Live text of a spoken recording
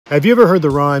Have you ever heard the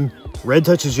rhyme, red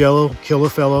touches yellow, kill a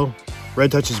fellow,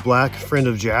 red touches black, friend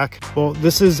of Jack? Well,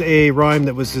 this is a rhyme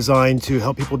that was designed to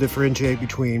help people differentiate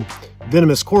between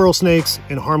venomous coral snakes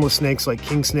and harmless snakes like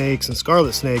king snakes and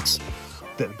scarlet snakes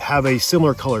that have a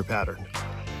similar color pattern.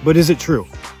 But is it true?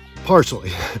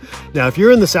 Partially. Now, if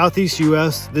you're in the Southeast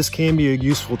US, this can be a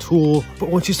useful tool, but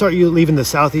once you start leaving the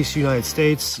Southeast United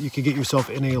States, you can get yourself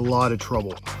in a lot of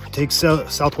trouble. Take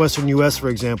Southwestern US, for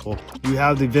example. You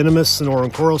have the venomous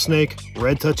Sonoran coral snake,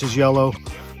 red touches yellow,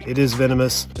 it is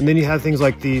venomous. And then you have things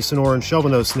like the Sonoran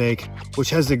shovelnose snake, which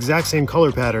has the exact same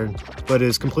color pattern, but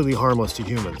is completely harmless to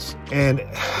humans. And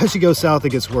as you go south, it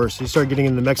gets worse. You start getting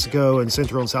into Mexico and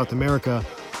Central and South America,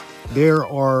 there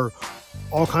are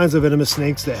all kinds of venomous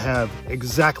snakes that have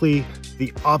exactly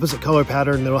the opposite color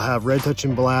pattern. That'll have red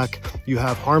touching black. You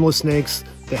have harmless snakes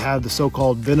that have the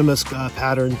so-called venomous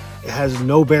pattern. It has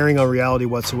no bearing on reality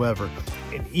whatsoever.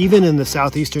 And even in the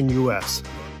southeastern US,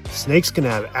 snakes can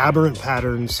have aberrant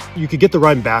patterns. You could get the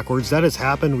rhyme backwards. That has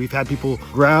happened. We've had people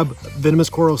grab venomous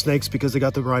coral snakes because they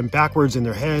got the rhyme backwards in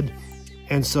their head.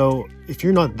 And so if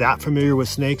you're not that familiar with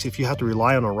snakes, if you have to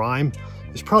rely on a rhyme,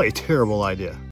 it's probably a terrible idea.